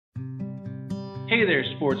Hey there,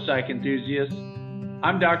 sports psych enthusiasts.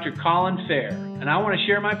 I'm Dr. Colin Fehr, and I want to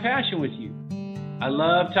share my passion with you. I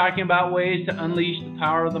love talking about ways to unleash the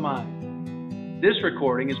power of the mind. This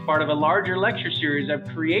recording is part of a larger lecture series I've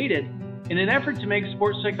created in an effort to make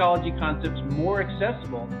sports psychology concepts more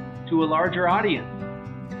accessible to a larger audience.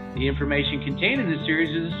 The information contained in this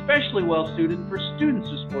series is especially well suited for students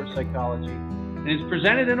of sports psychology and is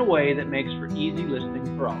presented in a way that makes for easy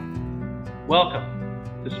listening for all.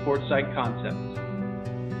 Welcome to Sports Psych Concepts.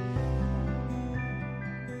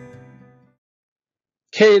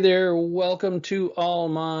 Hey there, welcome to all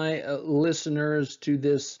my listeners to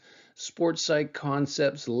this Sports Psych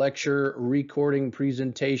Concepts lecture recording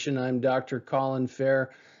presentation. I'm Dr. Colin Fehr.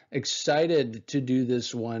 Excited to do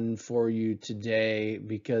this one for you today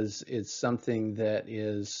because it's something that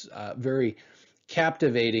is very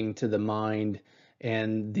captivating to the mind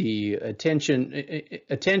and the attention,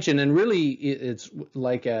 and really it's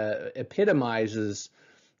like epitomizes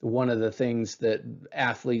one of the things that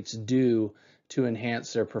athletes do to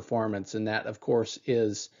enhance their performance, and that of course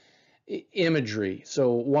is imagery.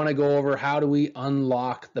 So want to go over how do we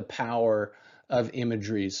unlock the power of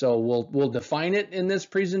imagery. So we'll define it in this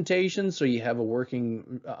presentation so you have a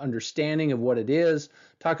working understanding of what it is,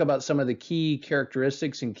 talk about some of the key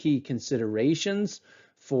characteristics and key considerations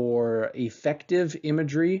for effective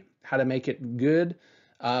imagery, how to make it good.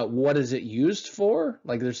 What is it used for?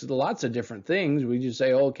 Like there's lots of different things. We just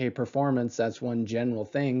say, oh, okay, performance, that's one general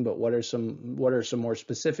thing, but what are some more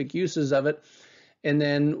specific uses of it? And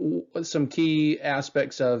then some key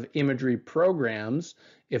aspects of imagery programs,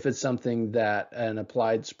 if it's something that an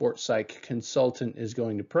applied sports psych consultant is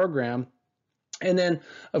going to program. And then,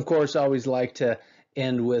 of course, I always like to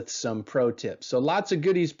end with some pro tips. So lots of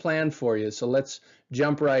goodies planned for you. So let's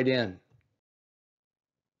jump right in.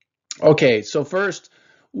 Okay, so first,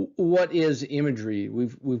 what is imagery?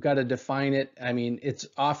 We've got to define it. I mean, it's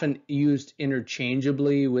often used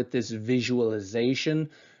interchangeably with this visualization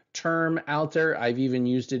term out there. I've even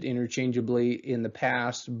used it interchangeably in the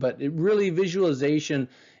past, but visualization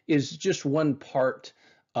is just one part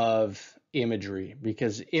of imagery,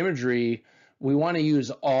 because imagery, we want to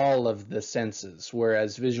use all of the senses,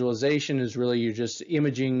 whereas visualization is really you're just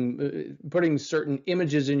imaging, putting certain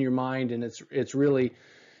images in your mind, and it's really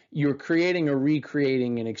you're creating or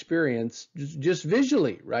recreating an experience just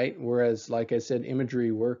visually, right? Whereas, like I said,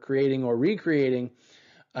 imagery, we're creating or recreating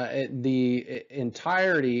the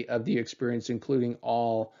entirety of the experience, including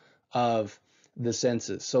all of the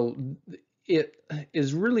senses. So it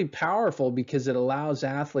is really powerful because it allows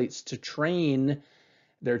athletes to train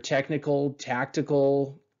their technical,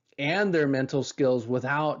 tactical, and their mental skills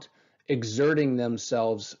without exerting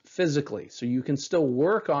themselves physically. So you can still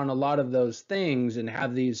work on a lot of those things and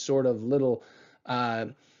have these sort of little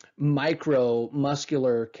micro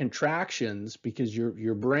muscular contractions, because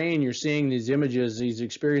your brain, you're seeing these images, these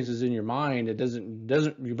experiences in your mind. It doesn't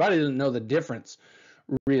your body doesn't know the difference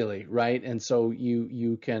really, right? And so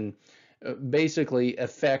you can basically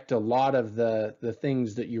affect a lot of the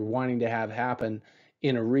things that you're wanting to have happen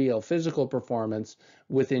in a real physical performance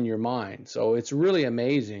within your mind. So it's really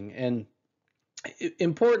amazing. And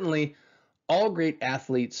importantly, all great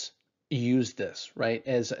athletes use this, right,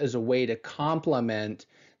 as a way to complement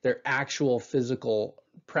their actual physical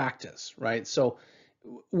practice, right? So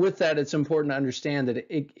with that, it's important to understand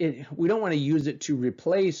that we don't want to use it to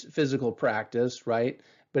replace physical practice, right?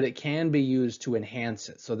 But it can be used to enhance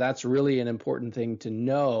it. So that's really an important thing to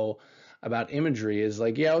know about imagery, is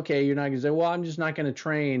like, yeah, okay, you're not going to say, well, I'm just not going to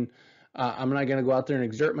train. I'm not going to go out there and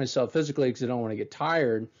exert myself physically because I don't want to get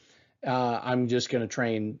tired. I'm just going to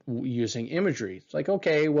train using imagery. It's like,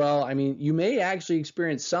 okay, well, I mean, you may actually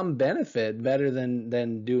experience some benefit better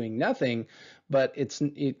than doing nothing, but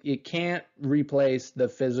it can't replace the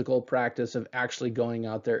physical practice of actually going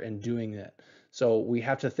out there and doing it. So we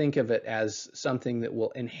have to think of it as something that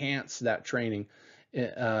will enhance that training,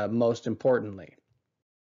 most importantly.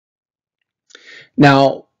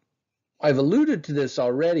 Now, I've alluded to this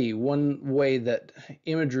already. One way that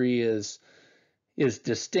imagery is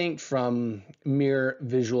distinct from mere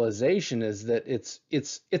visualization is that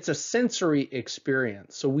it's a sensory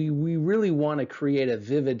experience. So we really want to create a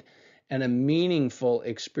vivid and a meaningful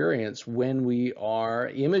experience when we are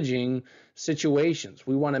imaging situations.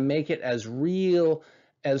 We want to make it as real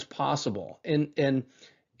as possible. And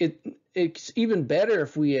it's even better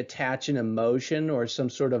if we attach an emotion or some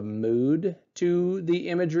sort of mood to the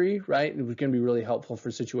imagery, right? It can be really helpful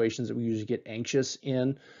for situations that we usually get anxious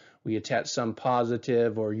in. We attach some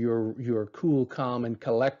positive, or you're cool, calm, and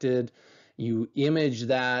collected. You image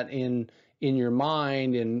that in your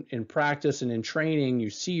mind, in practice and in training. You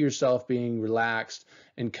see yourself being relaxed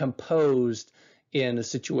and composed in a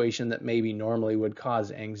situation that maybe normally would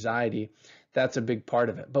cause anxiety. That's a big part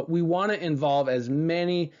of it. But we want to involve as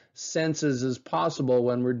many senses as possible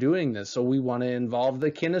when we're doing this. So we want to involve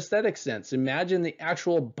the kinesthetic sense. Imagine the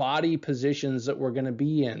actual body positions that we're going to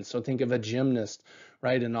be in. So think of a gymnast,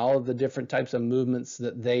 right? And all of the different types of movements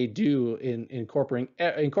that they do in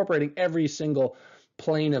incorporating every single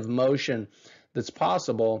plane of motion that's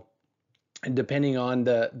possible. And depending on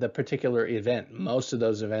the particular event, most of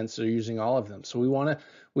those events are using all of them. So we want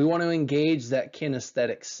to engage that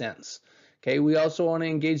kinesthetic sense. Okay, we also want to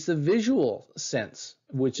engage the visual sense,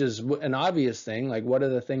 which is an obvious thing, like what are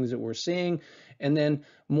the things that we're seeing, and then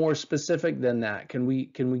more specific than that. Can we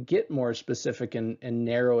get more specific and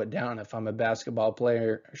narrow it down? If I'm a basketball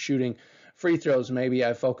player shooting free throws, maybe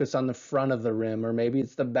I focus on the front of the rim, or maybe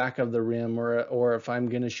it's the back of the rim, or if I'm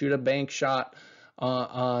going to shoot a bank shot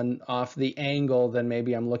off the angle, then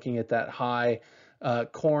maybe I'm looking at that high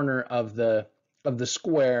corner of the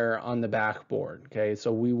square on the backboard. Okay,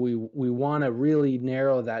 so we want to really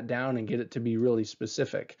narrow that down and get it to be really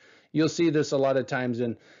specific. You'll see this a lot of times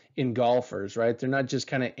in golfers, right? They're not just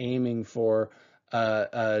kind of aiming for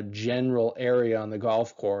a general area on the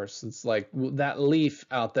golf course. It's like that leaf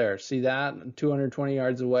out there. See that 220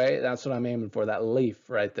 yards away? That's what I'm aiming for. That leaf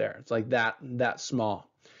right there. It's like that small.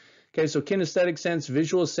 Okay, so kinesthetic sense,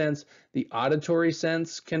 visual sense, the auditory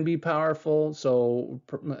sense can be powerful. So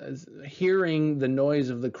hearing the noise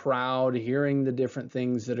of the crowd, hearing the different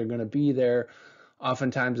things that are going to be there.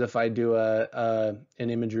 Oftentimes, if I do an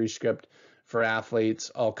imagery script for athletes,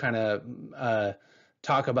 I'll kind of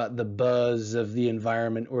talk about the buzz of the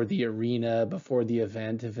environment or the arena before the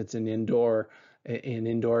event. If it's an indoor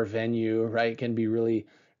venue, right, it can be really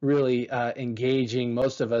engaging.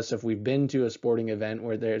 Most of us, if we've been to a sporting event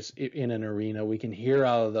where there's in an arena, we can hear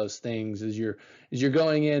all of those things as you're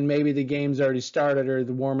going in. Maybe the game's already started or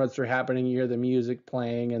the warm-ups are happening. You hear the music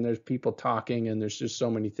playing and there's people talking and there's just so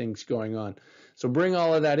many things going on. So bring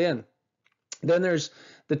all of that in. Then there's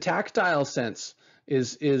the tactile sense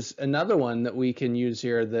is another one that we can use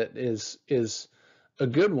here that is a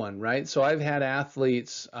good one, right? So I've had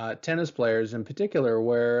athletes, tennis players in particular,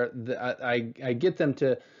 where I get them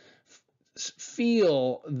to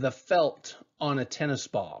feel the felt on a tennis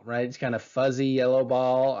ball, right? It's kind of fuzzy yellow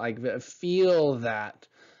ball. I feel that,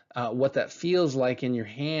 what that feels like in your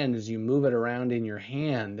hand as you move it around in your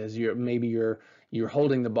hand, as you're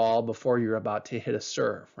holding the ball before you're about to hit a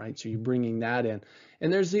serve, right? So you're bringing that in.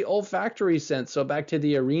 And there's the olfactory sense. So back to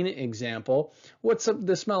the arena example, what's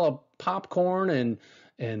the smell of popcorn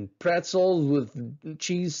and pretzels with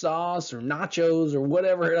cheese sauce or nachos or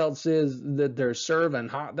whatever else is that they're serving,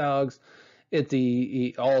 hot dogs at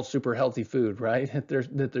the all super healthy food, right?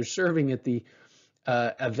 That they're serving at the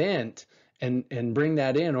event. And bring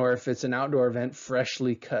that in, or if it's an outdoor event,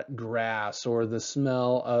 freshly cut grass or the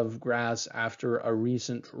smell of grass after a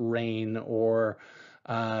recent rain, or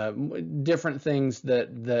different things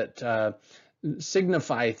that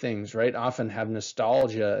signify things, right? Often have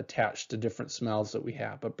nostalgia attached to different smells that we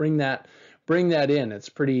have. But bring that in. It's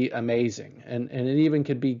pretty amazing, and it even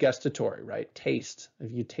could be gustatory, right? Taste,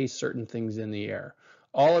 if you taste certain things in the air.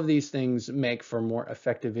 All of these things make for more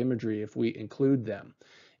effective imagery if we include them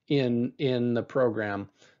in the program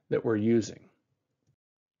that we're using.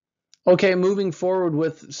 Okay, moving forward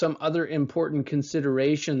with some other important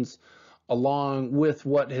considerations along with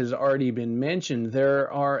what has already been mentioned,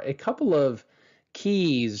 there are a couple of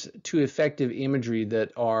keys to effective imagery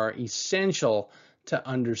that are essential to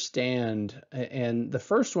understand. And the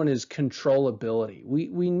first one is controllability.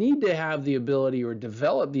 We need to have the ability or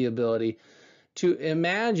develop the ability to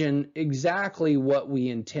imagine exactly what we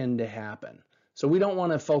intend to happen. So we don't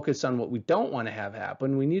want to focus on what we don't want to have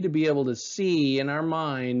happen. We need to be able to see in our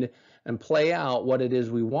mind and play out what it is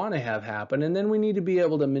we want to have happen. And then we need to be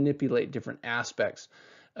able to manipulate different aspects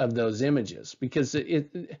of those images, because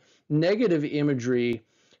negative imagery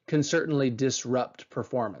can certainly disrupt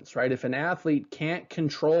performance, right? If an athlete can't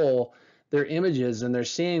control their images and they're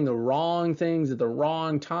seeing the wrong things at the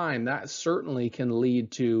wrong time, that certainly can lead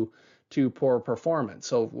to poor performance.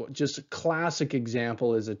 So just a classic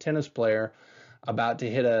example is a tennis player about to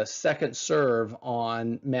hit a second serve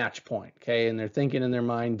on match point, okay? And they're thinking in their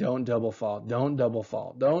mind, don't double fault, don't double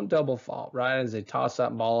fault, don't double fault, right? As they toss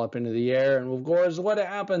that ball up into the air, and of course, what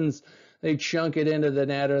happens? They chunk it into the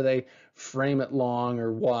net, or they frame it long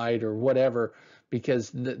or wide or whatever, because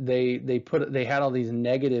they had all these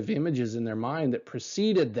negative images in their mind that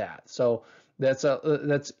preceded that. So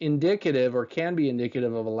that's indicative, or can be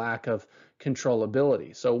indicative, of a lack of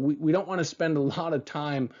controllability. So we don't want to spend a lot of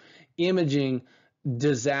time imaging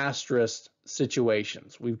disastrous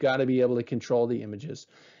situations. We've got to be able to control the images.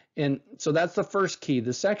 And so that's the first key.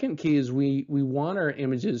 The second key is we want our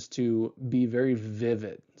images to be very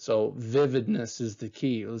vivid. So vividness is the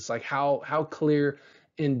key. It's like how clear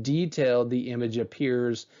and detailed the image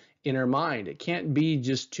appears in our mind. It can't be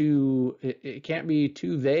just too it can't be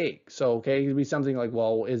too vague. So okay, it could be something like,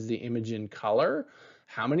 well, is the image in color?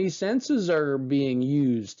 How many senses are being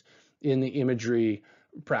used in the imagery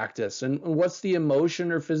practice? And what's the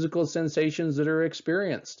emotion or physical sensations that are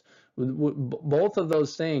experienced? Both of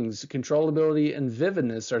those things, controllability and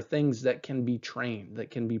vividness, are things that can be trained,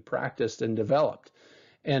 that can be practiced and developed.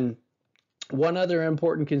 And one other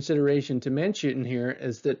important consideration to mention here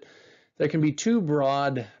is that there can be two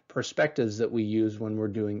broad perspectives that we use when we're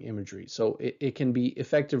doing imagery. So it can be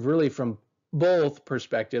effective really from both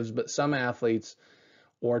perspectives, but some athletes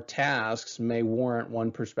or tasks may warrant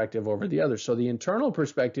one perspective over the other. So the internal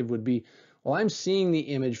perspective would be, well, I'm seeing the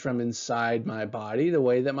image from inside my body the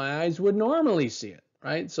way that my eyes would normally see it,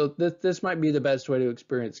 right? So this might be the best way to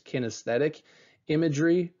experience kinesthetic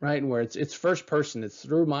imagery, right? Where it's first person, it's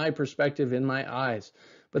through my perspective in my eyes.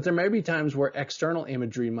 But there may be times where external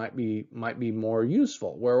imagery might be more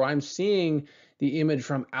useful, where I'm seeing the image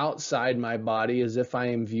from outside my body as if I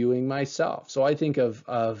am viewing myself. So I think of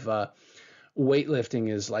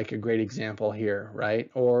weightlifting is like a great example here,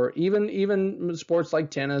 right? Or even sports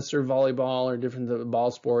like tennis or volleyball or different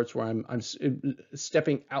ball sports where I'm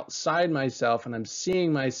stepping outside myself and I'm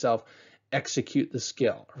seeing myself execute the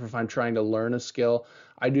skill. Or if I'm trying to learn a skill,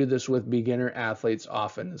 I do this with beginner athletes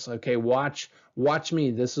often. It's like, okay, watch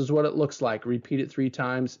me. This is what it looks like. Repeat it 3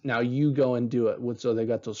 times. Now you go and do it. So they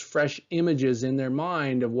got those fresh images in their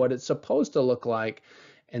mind of what it's supposed to look like,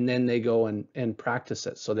 and then they go and practice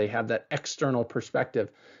it. So they have that external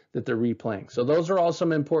perspective that they're replaying. So those are all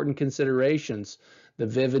some important considerations: the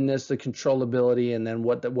vividness, the controllability, and then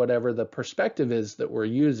whatever the perspective is that we're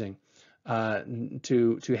using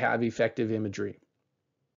to have effective imagery.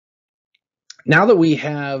 Now that we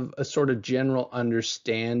have a sort of general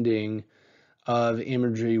understanding of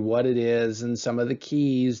imagery, what it is, and some of the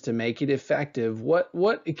keys to make it effective, what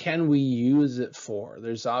can we use it for?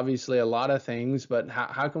 There's obviously a lot of things, but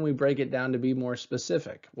how can we break it down to be more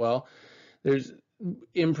specific? Well, there's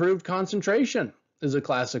improved concentration is a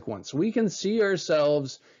classic one. So we can see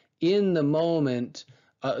ourselves in the moment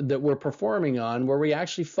that we're performing on, where we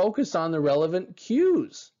actually focus on the relevant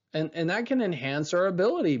cues. And that can enhance our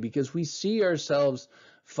ability because we see ourselves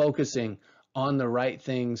focusing on the right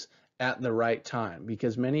things at the right time,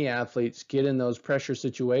 because many athletes get in those pressure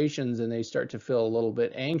situations and they start to feel a little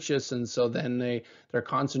bit anxious, and so then their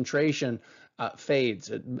concentration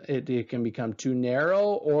fades. It can become too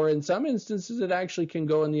narrow, or in some instances it actually can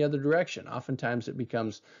go in the other direction. Oftentimes it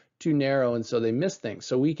becomes too narrow and so they miss things.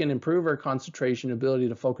 So we can improve our concentration ability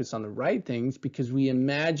to focus on the right things because we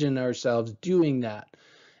imagine ourselves doing that.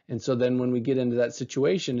 And so then when we get into that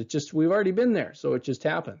situation, we've already been there, so it just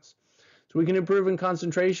happens. So we can improve in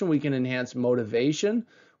concentration, we can enhance motivation,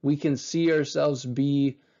 we can see ourselves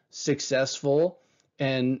be successful,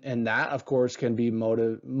 and that of course can be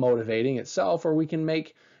motivating itself, or we can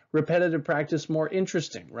make repetitive practice more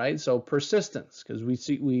interesting, right? So persistence, because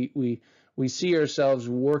we see ourselves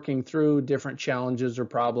working through different challenges or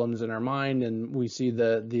problems in our mind, and we see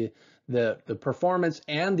the performance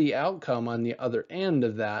and the outcome on the other end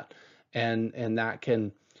of that, and that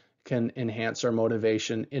can enhance our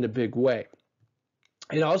motivation in a big way.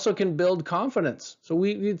 It also can build confidence. So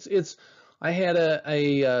I had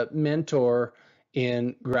a mentor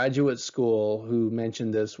in graduate school who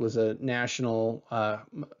mentioned this, was a national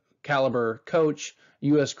caliber coach,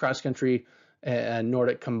 U.S. cross country and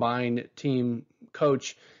Nordic combined team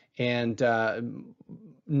coach, and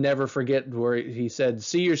never forget where he said,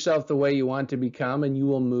 see yourself the way you want to become and you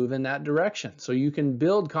will move in that direction. So you can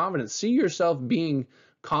build confidence. See yourself being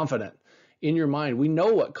confident in your mind. We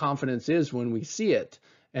know what confidence is when we see it,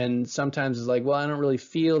 and sometimes it's like, well, I don't really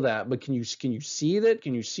feel that, but can you see that?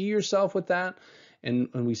 Can you see yourself with that? And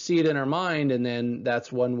when we see it in our mind, and then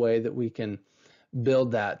that's one way that we can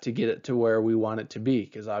build that to get it to where we want it to be,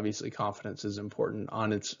 because obviously confidence is important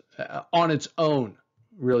on its own,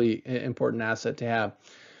 really important asset to have.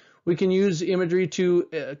 We can use imagery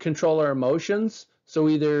to control our emotions. So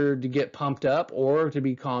either to get pumped up or to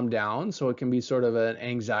be calmed down. So it can be sort of an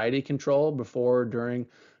anxiety control before or during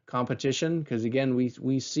competition, because again,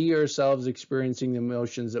 we see ourselves experiencing the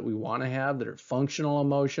emotions that we want to have, that are functional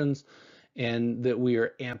emotions, and that we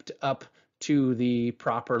are amped up to the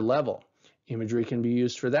proper level. Imagery can be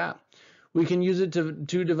used for that. We can use it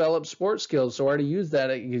to develop sport skills. So I already used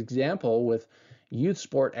that example with youth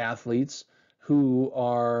sport athletes who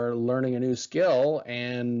are learning a new skill,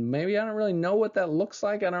 and maybe I don't really know what that looks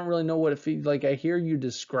like. I don't really know what it feels like. I hear you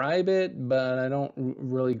describe it, but I don't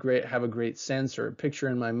really have a great sense or a picture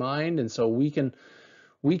in my mind. And so we can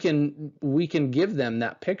give them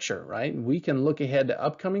that picture, right? We can look ahead to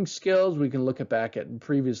upcoming skills. We can look back at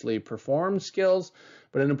previously performed skills.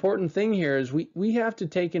 But an important thing here is we have to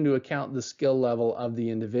take into account the skill level of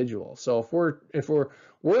the individual. So if we're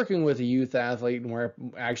working with a youth athlete and we're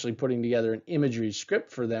actually putting together an imagery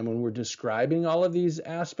script for them when we're describing all of these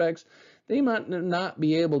aspects, they might not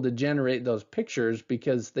be able to generate those pictures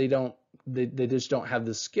because they just don't have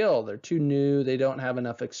the skill. They're too new. They don't have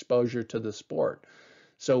enough exposure to the sport.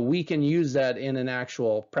 So we can use that in an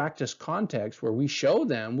actual practice context where we show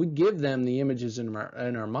them, we give them the images in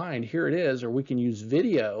our mind, here it is, or we can use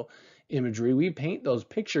video imagery. We paint those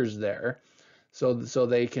pictures there so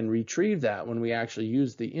they can retrieve that when we actually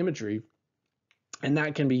use the imagery, and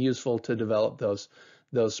that can be useful to develop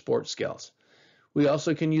those sports skills. We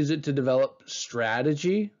also can use it to develop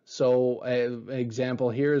strategy. So an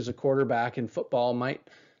example here is a quarterback in football might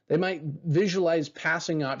visualize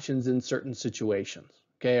passing options in certain situations.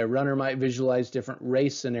 Okay, a runner might visualize different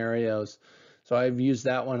race scenarios. So I've used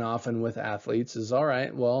that one often with athletes is, all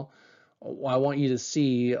right, well, I want you to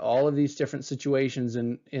see all of these different situations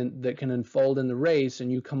that can unfold in the race,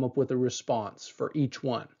 and you come up with a response for each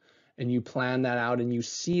one. And you plan that out and you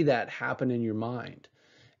see that happen in your mind.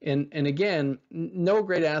 And again, no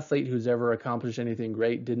great athlete who's ever accomplished anything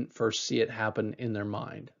great didn't first see it happen in their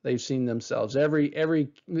mind. They've seen themselves.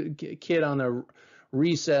 Every kid on a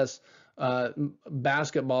recess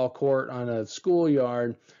basketball court on a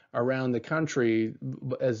schoolyard around the country,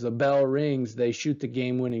 as the bell rings, they shoot the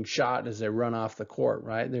game-winning shot as they run off the court,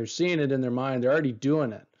 right? They're seeing it in their mind. They're already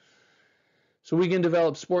doing it. So we can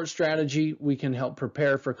develop sports strategy. We can help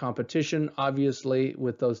prepare for competition, obviously,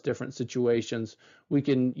 with those different situations. We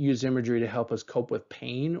can use imagery to help us cope with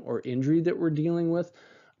pain or injury that we're dealing with.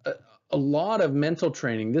 A lot of mental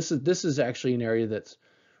training. This is actually an area that's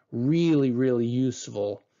really, really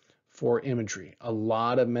useful for imagery. A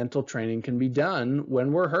lot of mental training can be done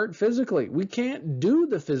when we're hurt physically. We can't do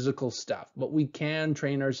the physical stuff, but we can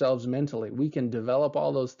train ourselves mentally. We can develop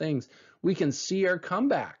all those things. We can see our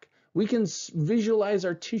comeback. We can visualize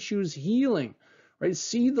our tissues healing, right?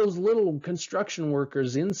 See those little construction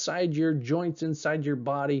workers inside your joints, inside your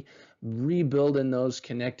body, rebuilding those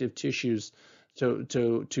connective tissues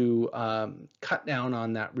to cut down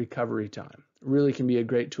on that recovery time. Really can be a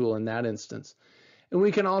great tool in that instance. And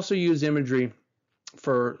we can also use imagery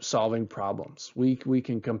for solving problems. We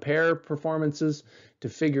can compare performances to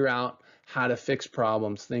figure out how to fix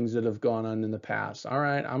problems, things that have gone on in the past. All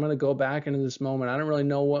right, I'm going to go back into this moment. I don't really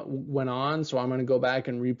know what went on, so I'm going to go back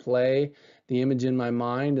and replay the image in my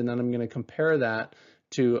mind, and then I'm going to compare that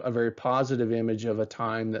to a very positive image of a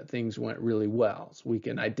time that things went really well. So we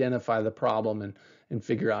can identify the problem and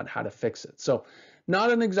figure out how to fix it. So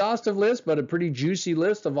not an exhaustive list, but a pretty juicy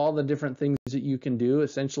list of all the different things that you can do.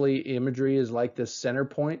 Essentially, imagery is like this center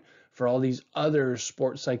point for all these other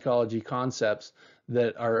sports psychology concepts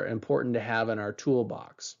that are important to have in our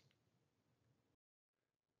toolbox.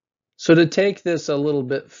 So to take this a little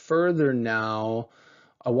bit further now,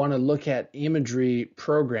 I want to look at imagery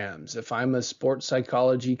programs. If I'm a sports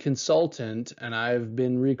psychology consultant and I've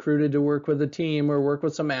been recruited to work with a team or work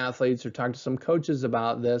with some athletes or talk to some coaches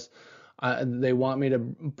about this, they want me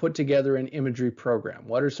to put together an imagery program.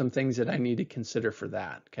 What are some things that I need to consider for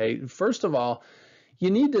that? Okay, first of all,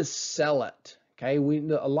 you need to sell it. Okay,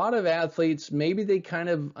 a lot of athletes, maybe they kind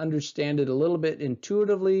of understand it a little bit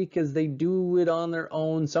intuitively because they do it on their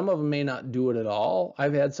own. Some of them may not do it at all.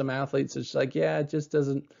 I've had some athletes that's like, yeah, it just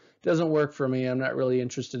doesn't work for me. I'm not really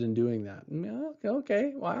interested in doing that.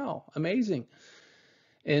 Okay, wow, amazing.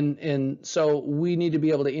 And so we need to be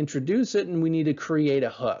able to introduce it, and we need to create a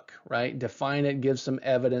hook, right? Define it, give some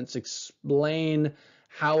evidence, explain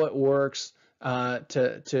how it works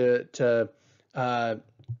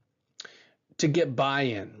to get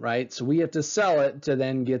buy-in, right? So we have to sell it to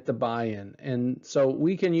then get the buy-in. And so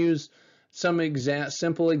we can use some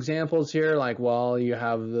simple examples here, like, well, you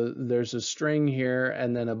have there's a string here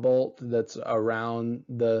and then a bolt that's around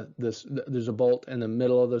there's a bolt in the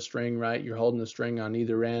middle of the string, right? You're holding the string on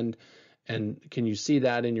either end. And can you see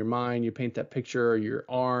that in your mind? You paint that picture, or your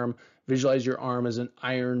arm, visualize your arm as an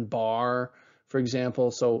iron bar, for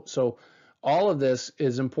example. So all of this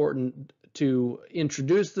is important to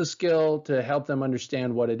introduce the skill, to help them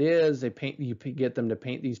understand what it is. You get them to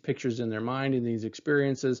paint these pictures in their mind and these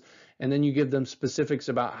experiences, and then you give them specifics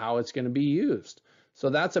about how it's going to be used. So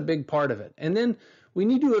that's a big part of it. And then we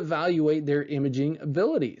need to evaluate their imaging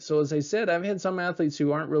ability. So as I said, I've had some athletes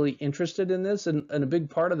who aren't really interested in this, and a big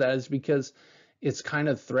part of that is because it's kind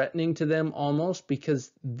of threatening to them almost,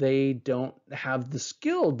 because they don't have the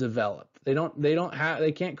skill developed.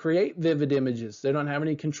 They can't create vivid images. They don't have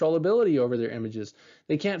any controllability over their images.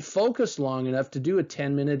 They can't focus long enough to do a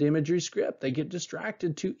 10-minute imagery script. They get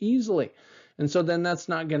distracted too easily. And so then that's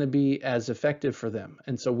not going to be as effective for them.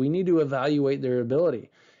 And so we need to evaluate their ability.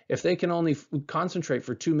 If they can only concentrate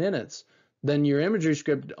for 2 minutes, then your imagery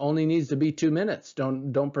script only needs to be 2 minutes.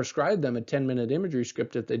 Don't prescribe them a 10-minute imagery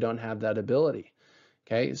script if they don't have that ability.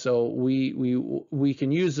 Okay, so we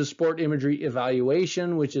can use the sport imagery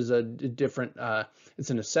evaluation, which is a different it's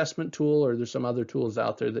an assessment tool, or there's some other tools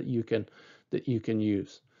out there that you can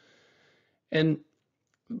use. And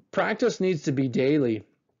practice needs to be daily.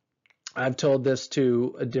 I've told this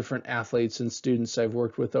to different athletes and students I've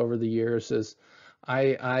worked with over the years. Is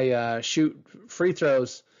I shoot free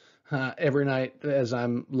throws every night as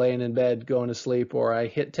I'm laying in bed going to sleep, or I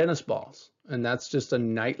hit tennis balls, and that's just a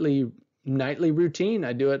nightly routine.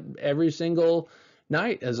 I do it every single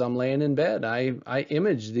night as I'm laying in bed. I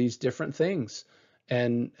image these different things,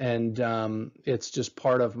 and it's just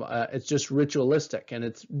part of it's just ritualistic,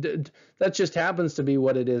 and that just happens to be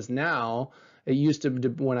what it is now. It used to,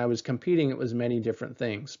 when I was competing, it was many different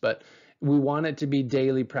things, but we want it to be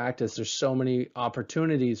daily practice. There's so many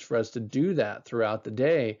opportunities for us to do that throughout the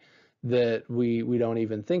day that we don't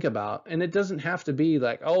even think about. And it doesn't have to be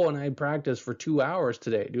like, oh, and I practice for 2 hours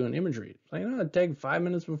today doing imagery. Like, no, take 5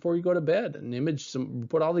 minutes before you go to bed and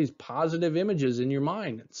put all these positive images in your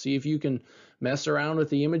mind and see if you can mess around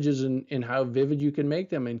with the images and how vivid you can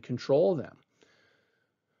make them and control them.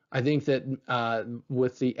 I think that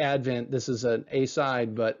with the advent, this is an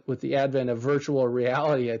aside, but with the advent of virtual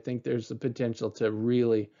reality, I think there's the potential to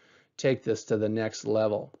really take this to the next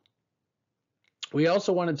level. We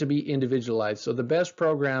also want it to be individualized. So the best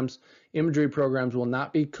programs, imagery programs, will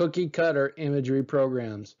not be cookie cutter imagery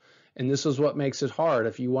programs. And this is what makes it hard.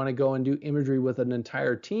 If you want to go and do imagery with an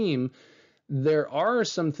entire team, there are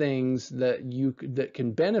some things that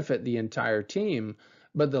can benefit the entire team,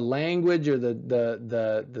 but the language or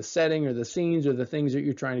the setting or the scenes or the things that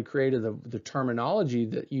you're trying to create, or the terminology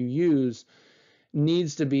that you use,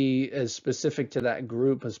 needs to be as specific to that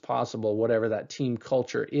group as possible, whatever that team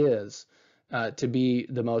culture is, to be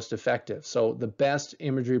the most effective. So the best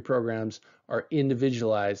imagery programs are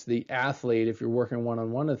individualized. The athlete, if you're working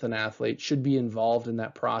one-on-one with an athlete, should be involved in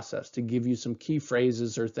that process to give you some key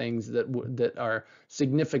phrases or things that are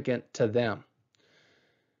significant to them.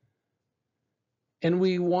 And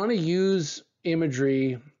we want to use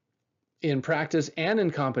imagery in practice and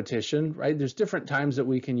in competition, right? There's different times that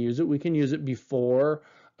we can use it. We can use it before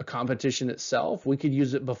a competition itself. We could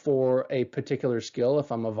use it before a particular skill.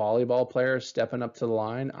 If I'm a volleyball player stepping up to the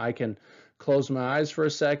line, I can close my eyes for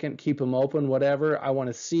a second, keep them open, whatever. I want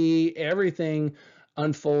to see everything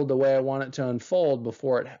unfold the way I want it to unfold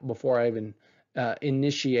before I even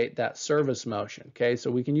initiate that service motion. Okay, so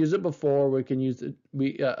we can use it before. We can use it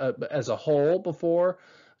as a whole before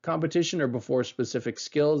competition or before specific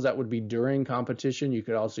skills. That would be during competition. You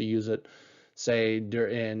could also use it, say,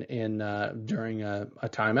 during a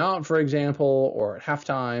timeout, for example, or at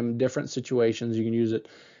halftime. Different situations you can use it.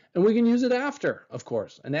 And we can use it after, of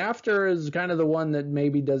course. And after is kind of the one that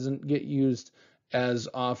maybe doesn't get used as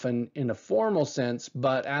often in a formal sense,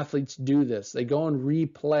 but athletes do this. They go and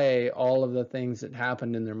replay all of the things that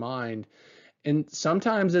happened in their mind. And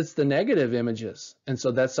sometimes it's the negative images. And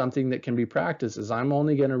so that's something that can be practiced, is I'm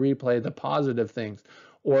only going to replay the positive things.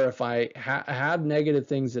 Or if I have negative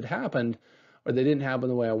things that happened, or they didn't happen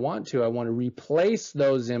the way I want to replace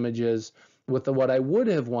those images with what I would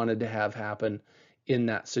have wanted to have happen in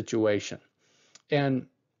that situation. And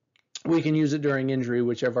we can use it during injury,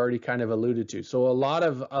 which I've already kind of alluded to. So a lot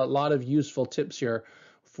of useful tips here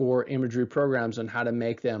for imagery programs on how to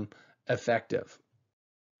make them effective.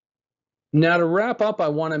 Now, to wrap up, I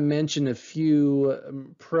want to mention a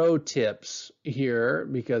few pro tips here,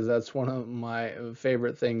 because that's one of my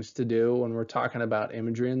favorite things to do when we're talking about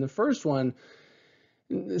imagery. And the first one,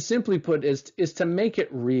 simply put, is to make it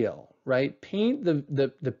real, right? Paint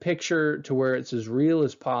the picture to where it's as real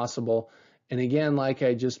as possible. And again, like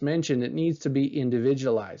I just mentioned, it needs to be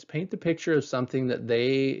individualized. Paint the picture of something that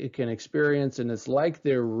they can experience, and it's like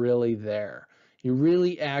they're really there. You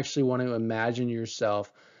really actually want to imagine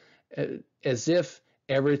yourself as if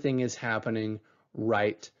everything is happening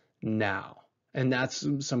right now. And that's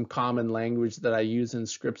some common language that I use in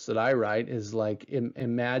scripts that I write, is like,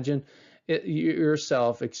 imagine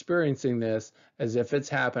yourself experiencing this as if it's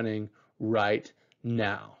happening right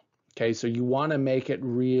now. Okay, so you want to make it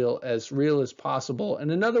real as possible. And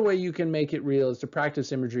another way you can make it real is to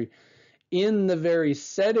practice imagery in the very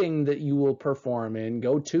setting that you will perform in.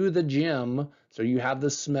 Go to the gym, so you have the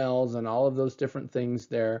smells and all of those different things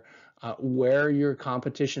there. Wear your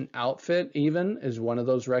competition outfit even is one of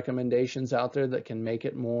those recommendations out there that can make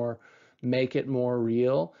it more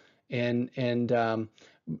real.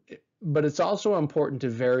 But it's also important to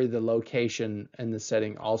vary the location and the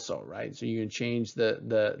setting also, right? So you can change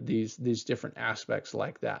these different aspects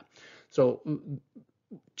like that. So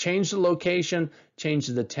change the location, change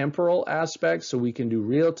the temporal aspects, so we can do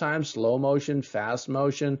real time, slow motion, fast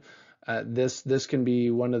motion. This can be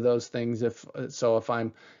one of those things. If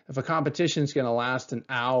a competition is going to last an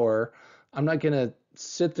hour, I'm not going to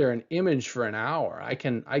sit there and image for an hour. I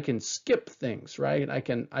can skip things, right? I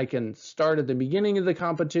can start at the beginning of the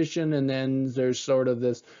competition, and then there's sort of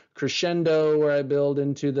this crescendo where I build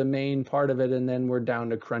into the main part of it, and then we're down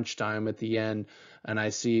to crunch time at the end, and I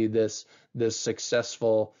see this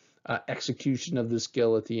successful execution of the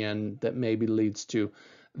skill at the end that maybe leads to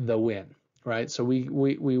the win, right? So we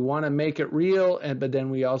want to make it real, but then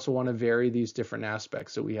we also want to vary these different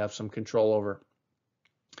aspects that we have some control over.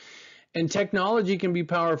 And technology can be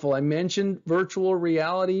powerful. I mentioned virtual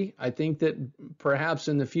reality. I think that perhaps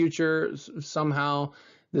in the future, somehow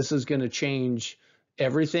this is going to change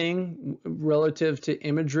everything relative to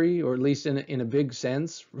imagery, or at least in a big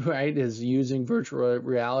sense, right? Is using virtual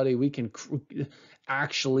reality, we can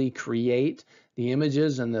actually create the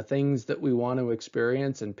images and the things that we want to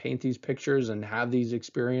experience and paint these pictures and have these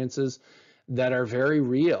experiences that are very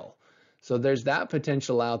real. So there's that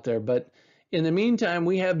potential out there. But in the meantime,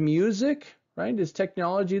 we have music, right? It's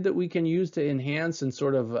technology that we can use to enhance and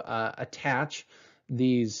sort of attach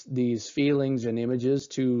these feelings and images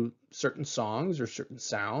to certain songs or certain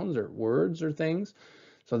sounds or words or things.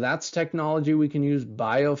 So that's technology we can use.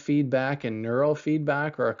 Biofeedback and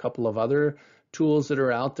neurofeedback are a couple of other tools that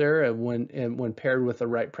are out there. And when paired with the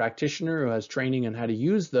right practitioner who has training on how to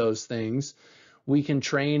use those things, we can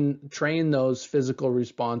train those physical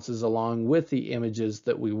responses along with the images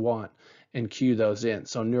that we want and cue those in.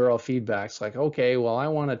 So neurofeedback's like, okay, well, I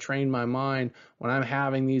want to train my mind when I'm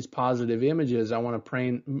having these positive images. I want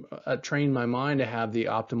to train my mind to have the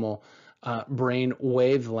optimal brain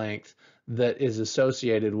wavelength that is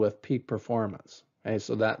associated with peak performance. Okay,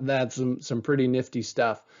 so that's some pretty nifty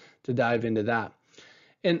stuff to dive into that.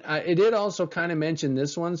 And I did also kind of mention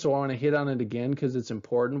this one, so I want to hit on it again because it's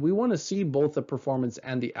important. We want to see both the performance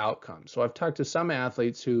and the outcome. So I've talked to some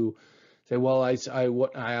athletes who say, well, I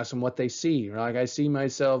ask them what they see. Like, I see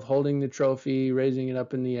myself holding the trophy, raising it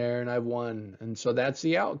up in the air, and I've won. And so that's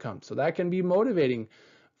the outcome. So that can be motivating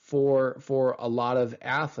for a lot of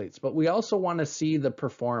athletes. But we also want to see the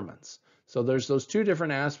performance. So there's those two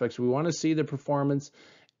different aspects. We want to see the performance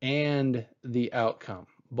and the outcome,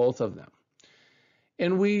 both of them.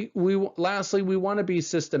 And lastly, we want to be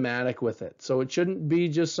systematic with it. So it shouldn't be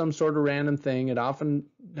just some sort of random thing. It often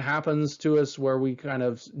happens to us where we kind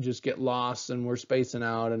of just get lost and we're spacing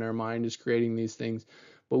out and our mind is creating these things.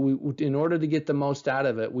 But in order to get the most out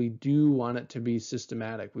of it, we do want it to be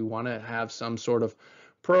systematic. We want to have some sort of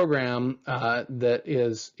program that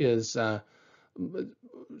is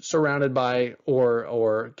surrounded by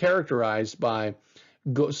or characterized by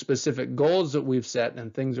specific goals that we've set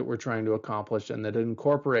and things that we're trying to accomplish, and that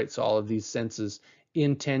incorporates all of these senses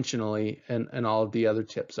intentionally and all of the other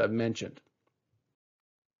tips I've mentioned.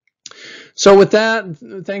 So with that,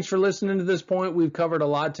 thanks for listening to this point. We've covered a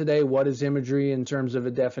lot today. What is imagery in terms of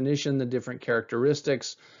a definition, the different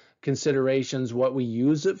characteristics, considerations, what we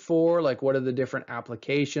use it for, like what are the different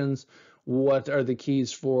applications, what are the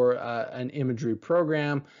keys for an imagery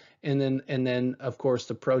program, and then of course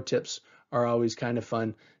the pro tips are always kind of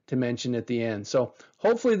fun to mention at the end. So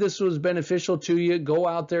hopefully this was beneficial to you. Go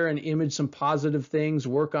out there and image some positive things,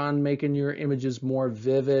 work on making your images more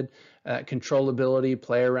vivid, controllability,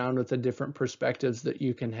 play around with the different perspectives that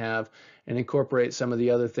you can have, and incorporate some of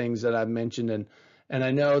the other things that I've mentioned. And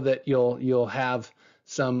I know that you'll have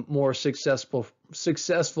some more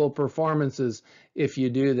successful performances if you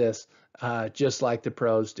do this, just like the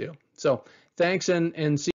pros do. So thanks,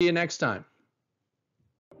 and see you next time.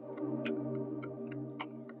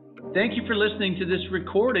 Thank you for listening to this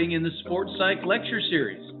recording in the Sports Psych Lecture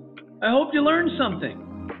Series. I hope you learned something.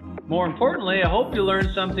 More importantly, I hope you learned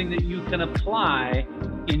something that you can apply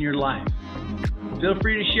in your life. Feel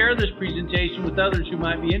free to share this presentation with others who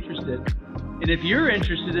might be interested. And if you're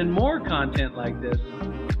interested in more content like this,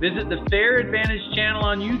 visit the Fehr Advantage channel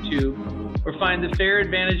on YouTube, or find the Fehr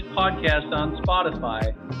Advantage podcast on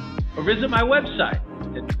Spotify, or visit my website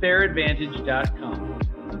at fehradvantage.com.